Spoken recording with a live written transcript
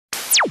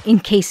in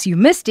case you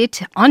missed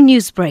it on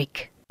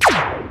Newsbreak.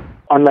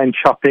 Online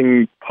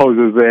shopping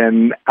poses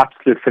an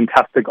absolute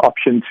fantastic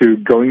option to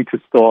going to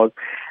stores.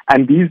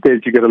 And these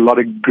days, you get a lot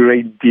of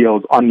great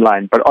deals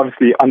online. But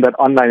obviously, on that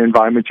online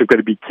environment, you've got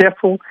to be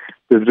careful.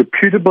 There's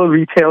reputable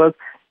retailers,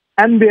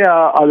 and there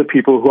are other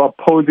people who are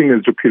posing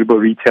as reputable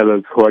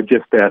retailers who are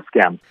just there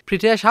scams.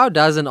 Preetesh, how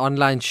does an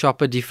online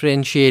shopper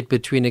differentiate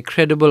between a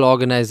credible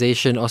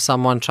organization or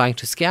someone trying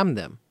to scam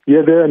them?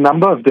 Yeah, there are a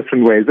number of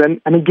different ways.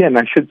 And again,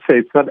 I should say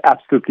it's not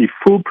absolutely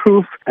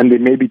foolproof, and there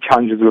may be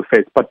challenges we'll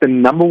face. But the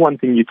number one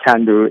thing you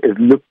can do is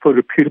look for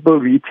reputable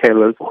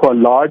retailers who are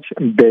large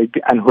and big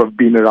and who have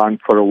been around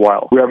for a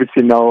while. We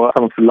obviously know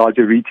some of the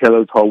larger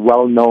retailers who are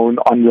well-known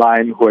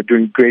online, who are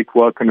doing great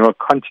work and who are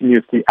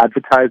continuously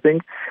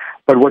advertising.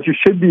 But what you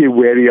should be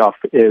wary of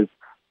is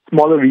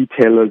smaller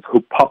retailers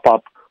who pop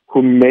up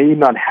who may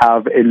not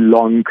have a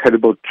long,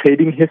 credible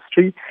trading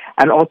history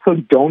and also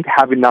don't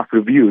have enough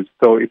reviews.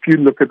 So if you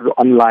look at it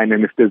online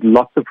and if there's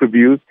lots of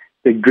reviews,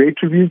 they're great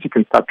reviews, you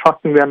can start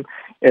trusting them.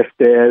 If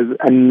there's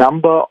a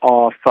number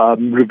of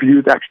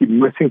reviews actually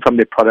missing from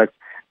their products,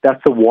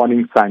 that's a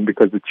warning sign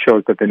because it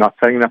shows that they're not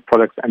selling enough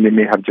products and they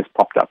may have just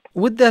popped up.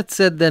 With that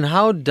said, then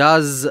how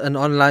does an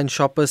online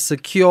shopper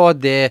secure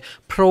their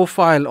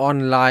profile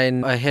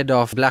online ahead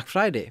of Black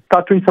Friday?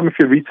 Start doing some of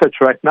your research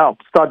right now.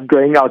 Start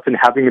going out and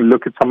having a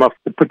look at some of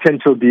the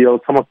potential deals,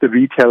 some of the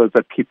retailers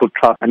that people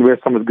trust and where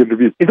some of the good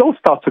reviews. It all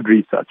starts with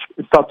research.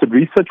 It starts with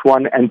research,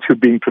 one, and two,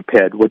 being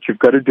prepared. What you've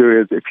got to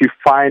do is if you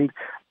find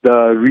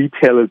the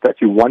retailers that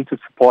you want to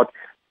support,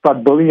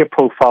 start building a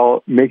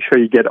profile, make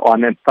sure you get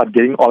on and start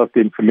getting all of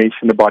the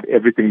information about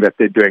everything that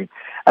they're doing.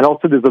 And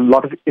also there's a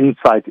lot of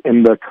insight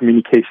in the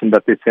communication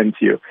that they send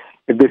to you.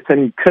 If they send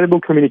incredible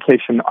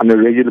communication on a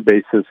regular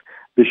basis,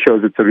 this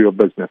shows it's a real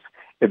business.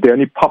 If they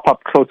only pop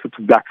up closer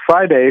to Black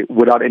Friday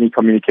without any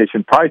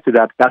communication prior to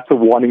that, that's a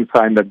warning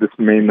sign that this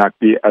may not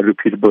be a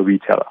reputable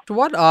retailer.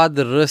 What are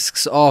the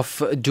risks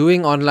of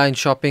doing online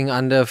shopping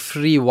under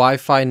free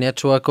Wi-Fi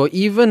network or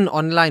even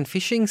online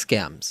phishing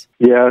scams?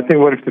 Yeah, I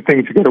think one of the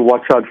things you got to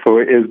watch out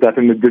for is that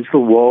in the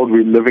digital world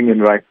we're living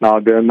in right now,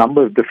 there are a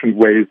number of different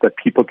ways that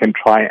people can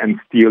try and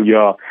steal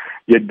your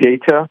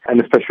data,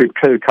 and especially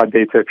credit card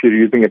data if you're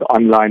using it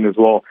online as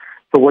well.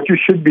 So what you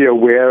should be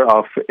aware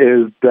of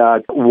is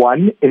that,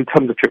 one, in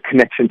terms of your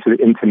connection to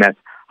the internet,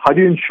 how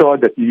do you ensure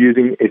that you're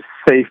using a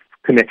safe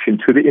connection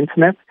to the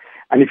internet?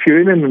 And if you're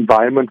in an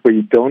environment where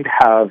you don't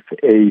have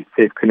a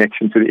safe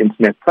connection to the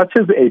internet, such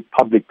as a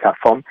public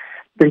platform,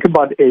 think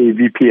about a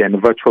VPN, a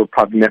virtual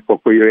private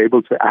network, where you're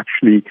able to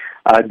actually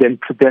then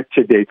protect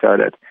your data at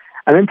it.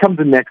 And then comes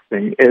the next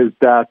thing, is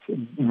that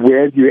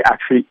where do you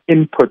actually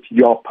input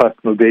your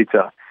personal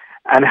data?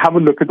 And have a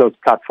look at those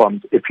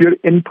platforms. If you're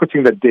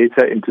inputting the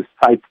data into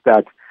sites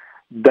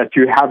that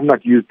you have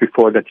not used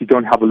before, that you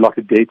don't have a lot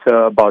of data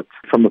about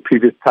from a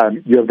previous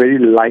time, you're very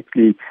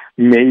likely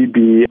may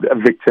be a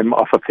victim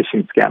of a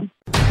phishing scam.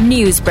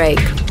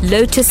 Newsbreak,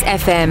 Lotus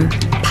FM,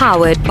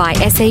 powered by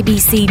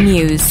SABC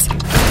News.